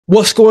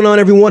What's going on,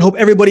 everyone? Hope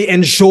everybody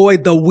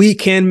enjoyed the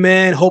weekend,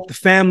 man. Hope the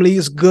family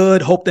is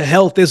good. Hope the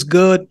health is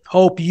good.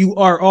 Hope you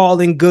are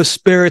all in good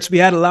spirits. We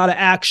had a lot of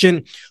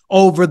action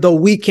over the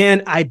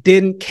weekend. I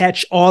didn't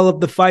catch all of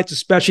the fights,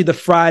 especially the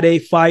Friday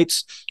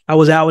fights. I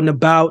was out and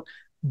about.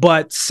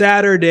 But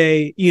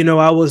Saturday,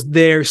 I was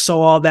there, saw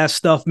all that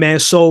stuff, man.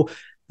 So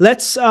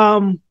let's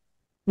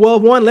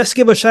let's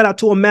give a shout out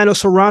to Amanda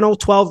Serrano,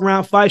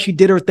 12-round fight. She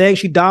did her thing.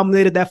 She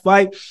dominated that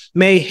fight,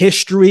 made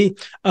history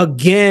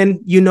again.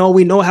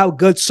 We know how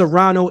good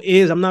Serrano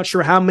is. I'm not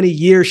sure how many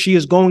years she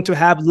is going to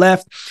have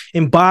left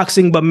in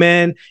boxing, but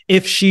man,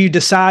 if she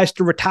decides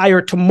to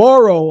retire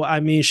tomorrow,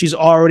 she's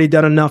already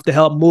done enough to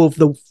help move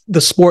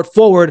the sport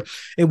forward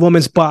in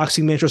women's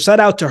boxing, man. So shout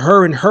out to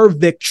her and her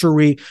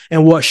victory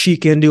and what she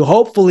can do.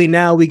 Hopefully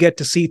now we get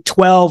to see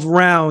 12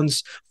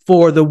 rounds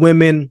for the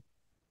women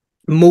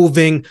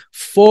moving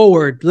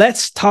forward.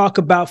 Let's talk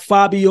about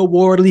Fabio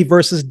Wardley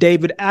versus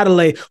David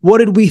Adeleye. What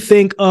did we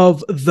think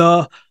of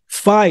the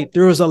fight?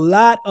 There was a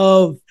lot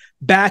of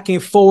back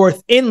and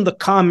forth in the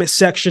comment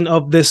section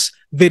of this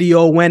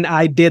video when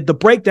I did the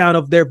breakdown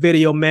of their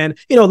video, man.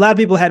 A lot of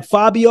people had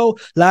Fabio,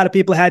 a lot of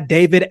people had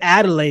David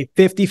Adeleye,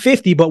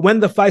 50-50. But when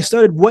the fight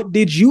started, what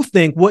did you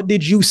think? What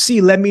did you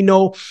see? Let me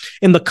know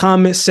in the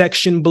comment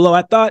section below.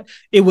 I thought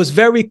it was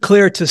very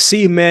clear to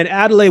see, man,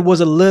 Adeleye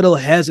was a little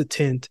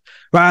hesitant,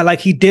 right? Like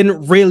he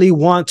didn't really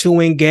want to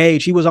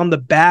engage. He was on the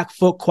back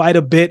foot quite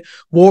a bit.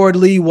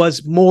 Wardley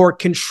was more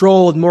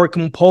controlled, more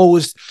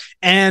composed,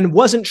 and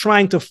wasn't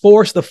trying to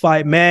force the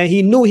fight, man.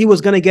 He knew he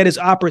was going to get his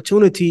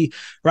opportunity,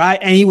 right?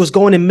 And he was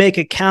going to make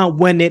it count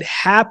when it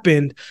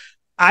happened.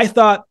 I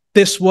thought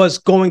this was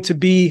going to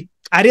be,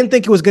 I didn't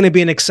think it was going to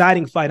be an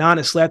exciting fight,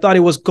 honestly. I thought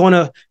it was going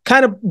to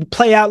kind of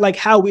play out like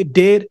how it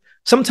did.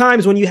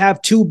 Sometimes when you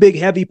have two big,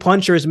 heavy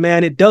punchers,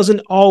 man, it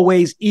doesn't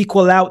always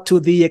equal out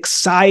to the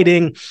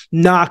exciting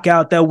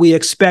knockout that we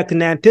expect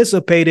and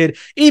anticipated.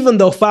 Even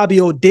though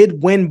Fabio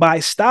did win by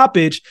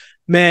stoppage,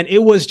 man,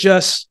 it was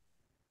just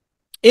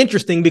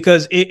interesting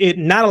because it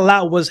not a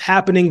lot was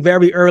happening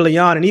very early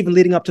on and even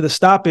leading up to the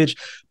stoppage.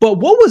 But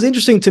what was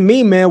interesting to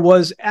me, man,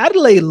 was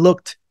Adeleye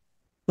looked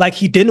like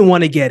he didn't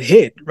want to get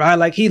hit, right?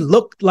 Like he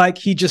looked like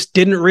he just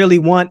didn't really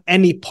want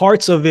any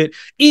parts of it,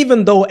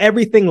 even though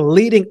everything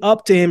leading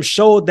up to him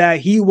showed that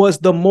he was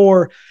the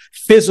more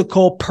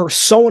physical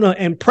persona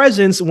and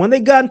presence. When they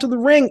got into the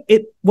ring,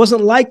 it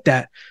wasn't like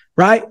that,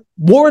 right?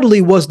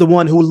 Wardley was the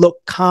one who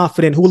looked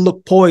confident, who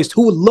looked poised,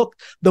 who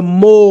looked the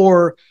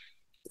more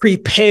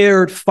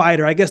prepared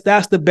fighter. I guess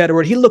that's the better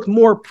word. He looked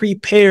more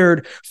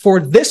prepared for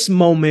this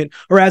moment,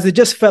 whereas it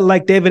just felt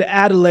like David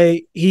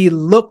Adeleye, he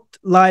looked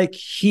like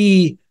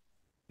he,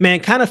 man,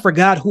 kind of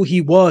forgot who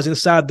he was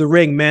inside the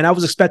ring, man. I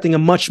was expecting a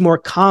much more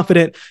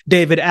confident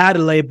David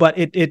Adeleye, but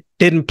it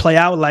didn't play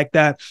out like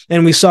that.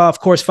 And we saw, of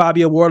course,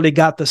 Fabio Wardley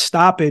got the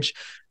stoppage.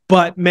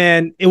 But,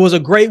 man, it was a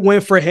great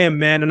win for him,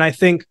 man. And I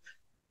think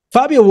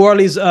Fabio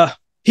Wardley's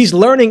he's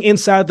learning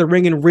inside the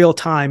ring in real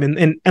time.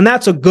 And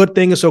that's a good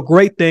thing. It's a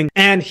great thing.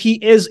 And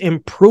he is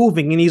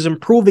improving, and he's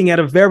improving at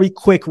a very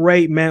quick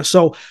rate, man.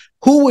 So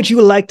who would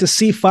you like to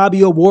see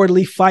Fabio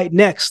Wardley fight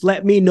next?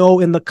 Let me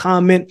know in the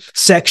comment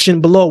section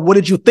below. What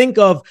did you think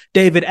of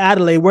David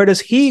Adeleye? Where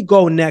does he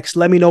go next?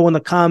 Let me know in the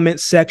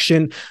comment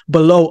section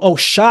below. Oh,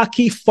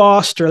 Shockey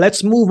Foster.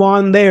 Let's move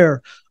on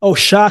there. Oh,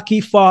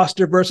 Shockey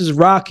Foster versus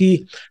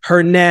Rocky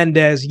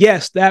Hernandez.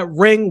 Yes, that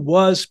ring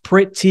was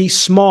pretty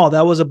small.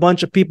 That was a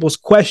bunch of people's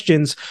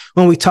questions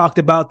when we talked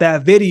about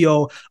that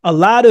video. A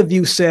lot of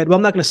you said, well,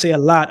 I'm not going to say a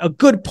lot. A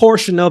good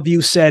portion of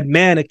you said,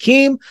 man,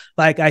 Akeem,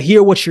 like I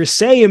hear what you're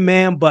saying,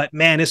 man, but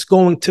man, it's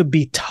going to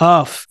be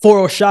tough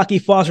for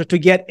Shockey Foster to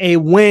get a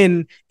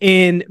win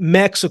in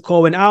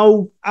Mexico. And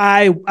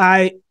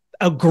I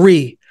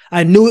agree.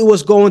 I knew it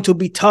was going to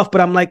be tough,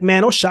 but I'm like,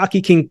 man,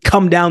 Shockey can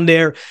come down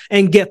there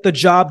and get the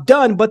job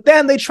done. But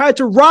then they tried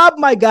to rob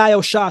my guy,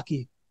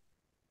 Shockey.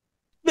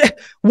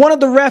 One of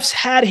the refs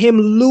had him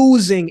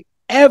losing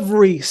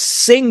every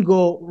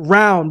single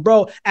round,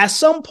 bro. At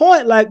some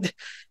point, like,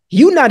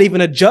 you're not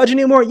even a judge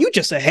anymore. You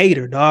just a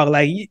hater, dog.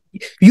 Like, you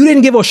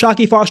didn't give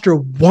Shockey Foster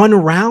one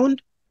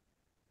round.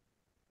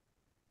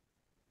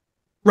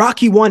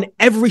 Rocky won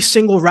every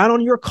single round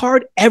on your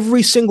card,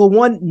 every single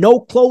one, no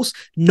close,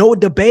 no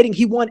debating.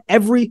 He won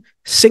every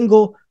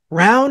single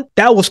round.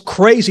 That was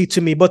crazy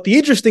to me. But the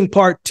interesting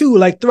part too,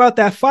 like throughout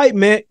that fight,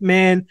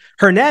 man,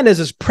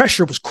 Hernandez's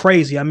pressure was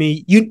crazy. I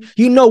mean,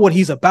 you know what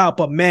he's about,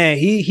 but man,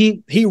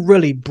 he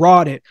really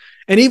brought it.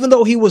 And even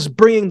though he was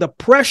bringing the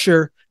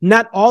pressure,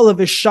 not all of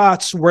his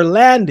shots were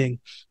landing.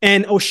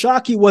 And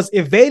Shockey was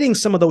evading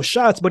some of those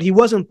shots, but he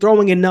wasn't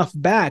throwing enough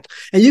back.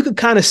 And you could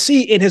kind of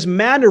see in his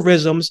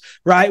mannerisms,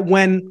 right,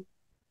 when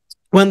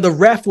the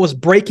ref was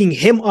breaking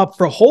him up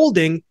for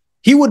holding,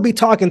 he would be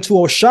talking to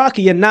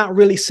Shockey and not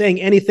really saying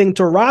anything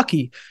to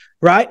Rocky,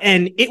 right?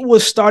 And it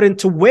was starting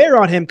to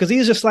wear on him because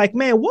he's just like,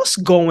 man, what's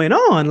going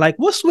on? Like,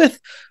 what's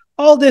with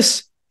all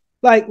this?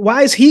 Like,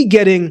 why is he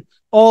getting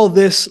all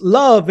this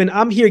love and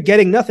I'm here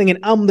getting nothing and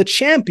I'm the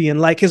champion.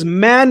 Like his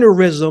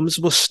mannerisms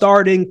was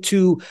starting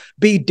to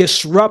be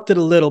disrupted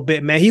a little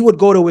bit, man. He would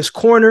go to his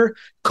corner,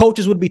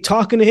 coaches would be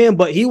talking to him,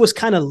 but he was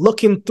kind of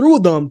looking through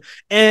them.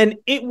 And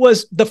it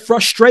was, the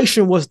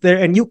frustration was there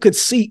and you could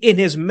see in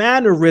his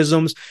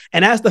mannerisms.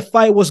 And as the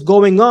fight was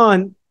going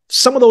on,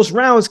 some of those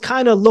rounds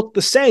kind of looked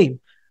the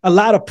same. A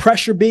lot of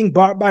pressure being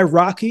brought by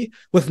Rocky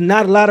with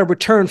not a lot of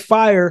return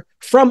fire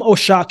from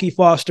O'Shaquie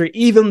Foster,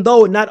 even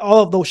though not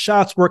all of those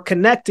shots were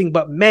connecting.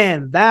 But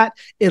man, that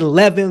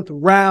 11th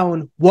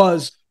round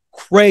was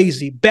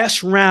crazy.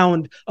 Best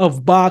round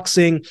of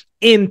boxing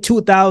in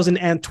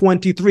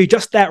 2023.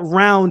 Just that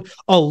round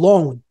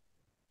alone.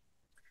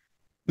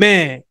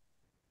 Man,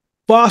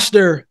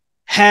 Foster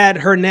had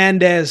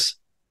Hernandez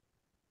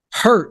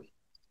hurt,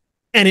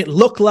 and it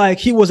looked like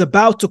he was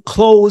about to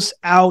close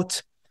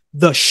out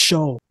the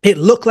show. It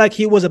looked like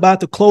he was about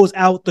to close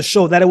out the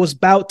show, that it was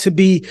about to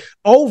be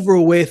over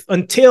with,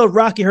 until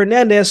Rocky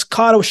Hernandez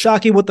caught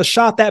O'Shaquie with the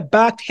shot that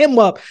backed him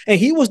up, and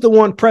he was the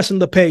one pressing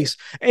the pace.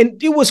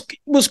 And it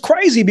was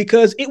crazy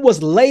because it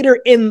was later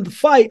in the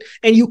fight,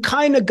 and you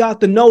kind of got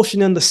the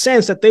notion and the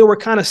sense that they were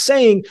kind of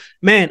saying,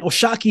 man,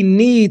 O'Shaquie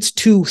needs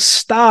to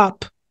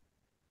stop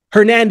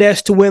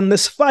Hernandez to win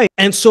this fight.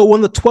 And so when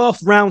the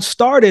 12th round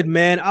started,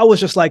 man, I was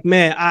just like,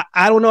 man,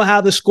 I don't know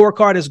how the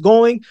scorecard is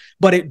going,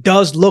 but it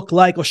does look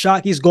like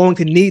O'Shaquie is going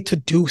to need to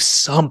do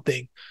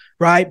something,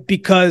 right?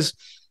 Because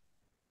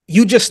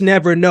you just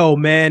never know,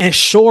 man. And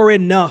sure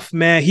enough,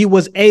 man, he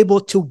was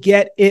able to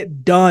get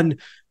it done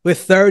with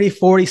 30,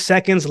 40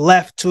 seconds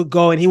left to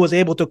go. And he was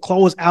able to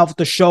close out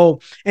the show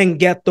and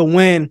get the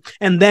win.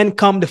 And then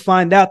come to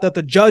find out that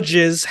the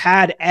judges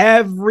had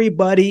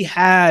everybody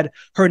had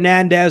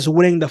Hernandez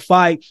winning the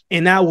fight.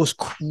 And that was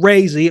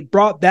crazy. It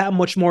brought that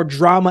much more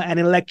drama and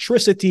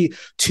electricity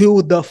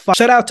to the fight.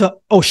 Shout out to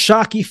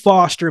O'Shaquie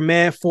Foster,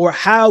 man, for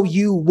how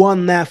you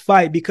won that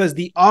fight, because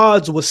the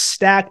odds was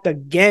stacked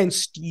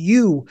against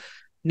you,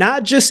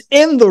 not just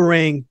in the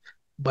ring,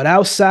 but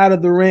outside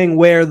of the ring,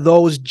 where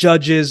those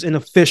judges and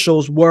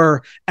officials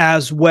were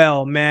as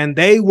well, man.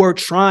 They were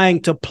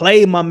trying to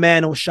play my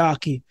man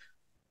O'Shaquie,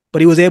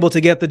 but he was able to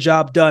get the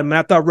job done. Man,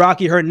 I thought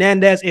Rocky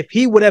Hernandez, if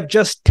he would have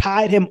just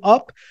tied him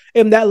up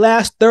in that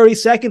last 30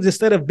 seconds,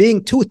 instead of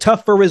being too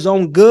tough for his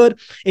own good,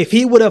 if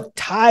he would have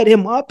tied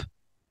him up,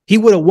 he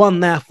would have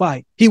won that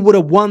fight. He would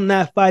have won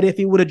that fight if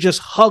he would have just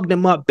hugged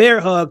him up, bear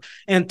hug,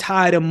 and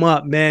tied him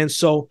up, man.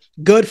 So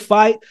good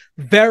fight.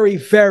 Very,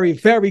 very,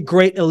 very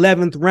great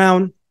 11th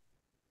round.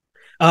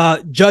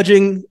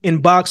 Judging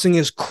in boxing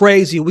is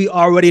crazy. We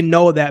already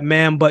know that,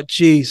 man. But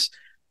geez,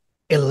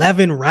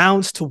 11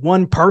 rounds to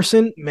one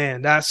person,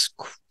 man, that's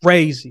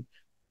crazy.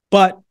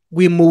 But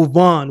we move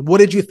on. What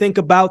did you think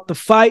about the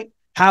fight?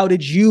 How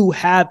did you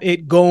have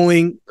it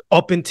going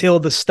up until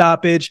the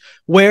stoppage?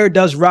 Where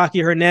does Rocky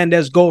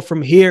Hernandez go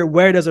from here?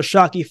 Where does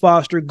O'Shaquie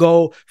Foster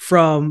go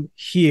from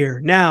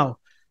here? Now,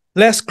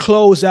 let's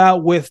close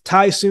out with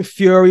Tyson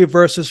Fury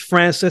versus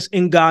Francis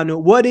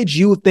Ngannou. What did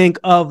you think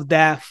of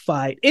that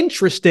fight?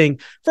 Interesting.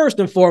 First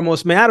and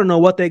foremost, man, I don't know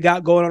what they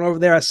got going on over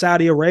there at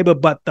Saudi Arabia,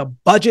 but the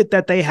budget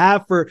that they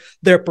have for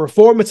their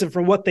performance and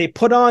from what they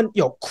put on,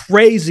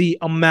 crazy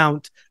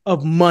amount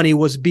of money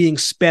was being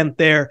spent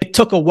there. It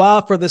took a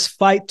while for this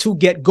fight to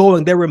get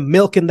going. They were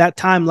milking that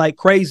time like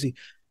crazy.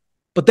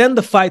 But then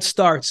the fight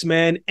starts,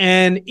 man.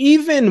 And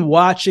even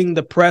watching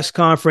the press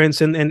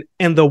conference and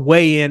the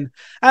weigh-in,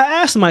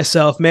 I asked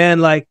myself, man,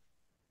 like,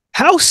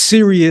 how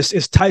serious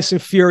is Tyson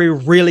Fury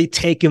really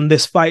taking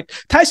this fight?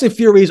 Tyson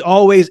Fury is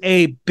always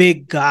a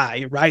big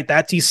guy, right?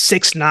 He's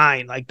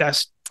 6'9", like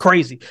that's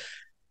crazy.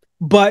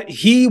 But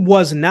he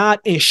was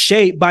not in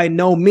shape by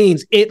no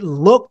means. It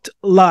looked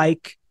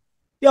like,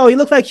 he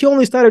looked like he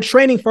only started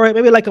training for it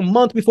maybe like a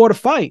month before the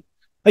fight.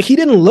 Like he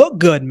didn't look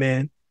good,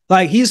 man.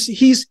 Like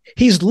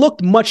he's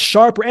looked much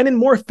sharper and in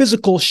more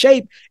physical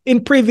shape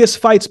in previous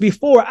fights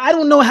before. I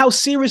don't know how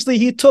seriously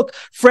he took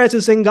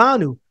Francis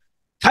Ngannou.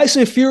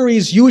 Tyson Fury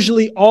is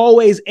usually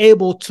always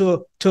able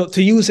to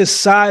use his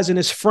size and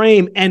his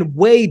frame and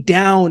weigh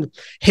down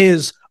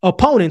his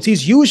opponents.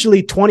 He's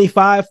usually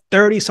 25,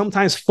 30,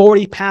 sometimes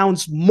 40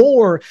 pounds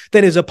more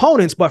than his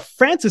opponents. But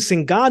Francis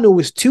Ngannou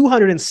is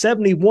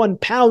 271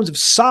 pounds of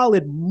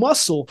solid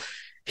muscle.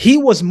 He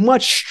was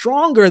much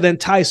stronger than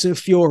Tyson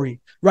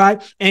Fury,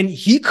 right? And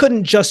he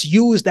couldn't just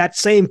use that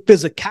same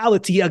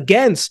physicality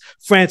against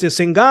Francis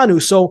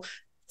Ngannou. So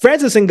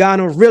Francis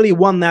Ngannou really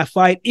won that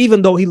fight,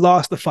 even though he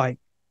lost the fight.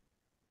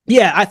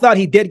 Yeah, I thought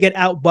he did get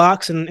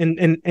outboxed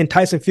and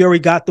Tyson Fury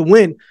got the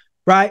win,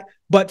 right?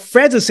 But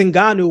Francis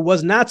Ngannou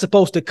was not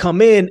supposed to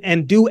come in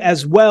and do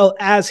as well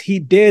as he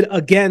did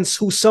against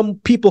who some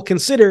people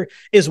consider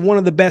is one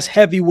of the best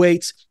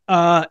heavyweights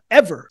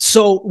ever.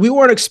 So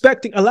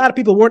a lot of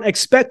people weren't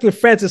expecting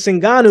Francis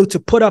Ngannou to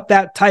put up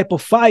that type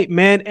of fight,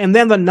 man. And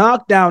then the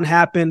knockdown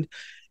happened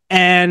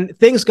and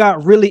things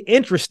got really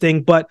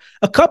interesting. But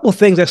a couple of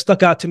things that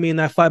stuck out to me in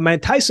that fight,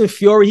 man. Tyson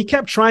Fury, he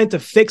kept trying to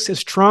fix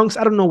his trunks.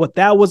 I don't know what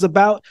that was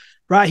about.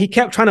 Right? He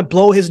kept trying to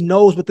blow his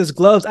nose with his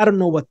gloves. I don't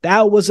know what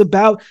that was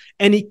about.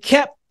 And he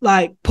kept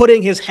like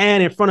putting his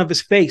hand in front of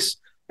his face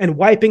and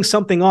wiping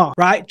something off,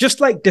 right? Just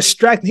like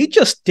distracted. He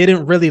just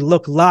didn't really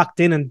look locked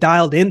in and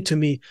dialed into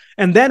me.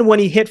 And then when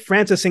he hit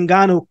Francis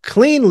Ngannou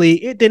cleanly,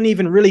 it didn't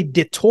even really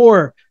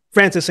detour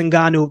Francis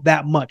Ngannou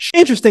that much.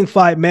 Interesting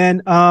fight,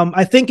 man.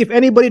 I think if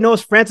anybody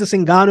knows Francis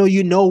Ngannou,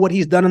 you know what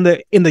he's done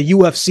in the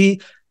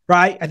UFC,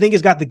 right? I think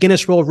he's got the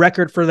Guinness World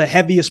Record for the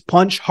heaviest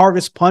punch,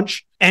 hardest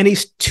punch, and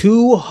he's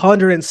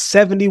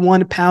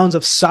 271 pounds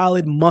of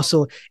solid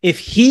muscle. If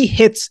he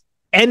hits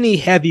any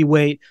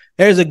heavyweight,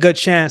 there's a good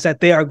chance that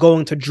they are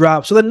going to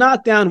drop. So the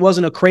knockdown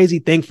wasn't a crazy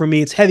thing for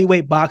me. It's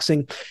heavyweight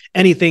boxing.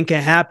 Anything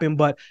can happen,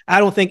 but I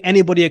don't think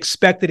anybody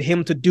expected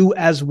him to do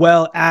as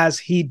well as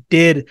he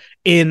did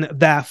in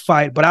that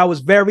fight. But I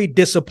was very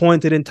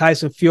disappointed in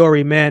Tyson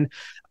Fury, man.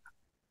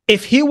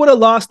 If he would have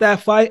lost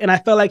that fight and I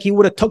felt like he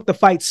would have took the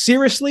fight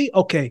seriously,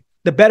 okay,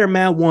 the better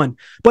man won.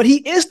 But he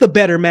is the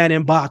better man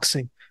in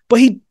boxing. But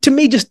he, to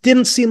me, just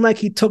didn't seem like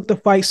he took the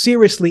fight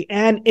seriously,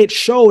 and it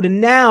showed. And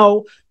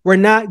now we're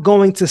not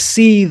going to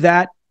see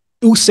that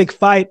Usyk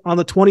fight on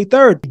the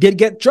 23rd. He did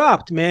get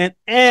dropped, man,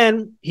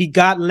 and he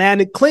got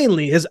landed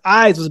cleanly. His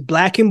eyes was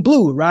black and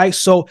blue, right?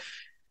 So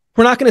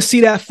we're not going to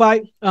see that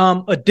fight.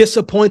 A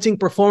disappointing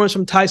performance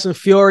from Tyson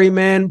Fury,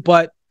 man.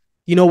 But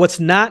you know what's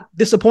not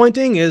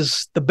disappointing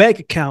is the bank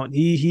account.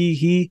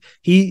 He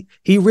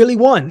really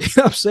won. You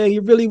know what I'm saying? He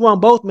really won.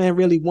 Both men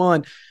really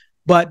won.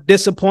 But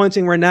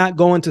disappointing, we're not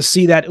going to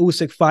see that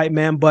Usyk fight,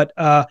 man. But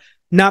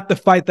not the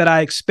fight that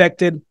I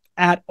expected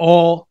at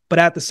all. But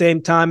at the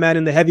same time, man,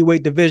 in the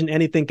heavyweight division,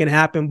 anything can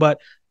happen.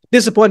 But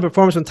disappointing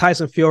performance from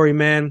Tyson Fury,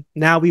 man.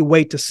 Now we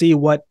wait to see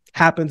what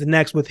happens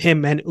next with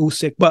him and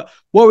Usyk. But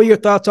what were your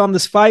thoughts on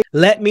this fight?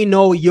 Let me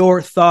know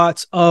your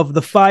thoughts of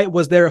the fight.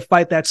 Was there a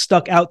fight that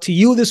stuck out to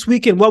you this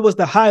weekend? What was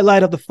the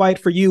highlight of the fight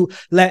for you?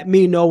 Let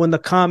me know in the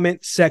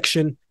comment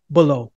section below.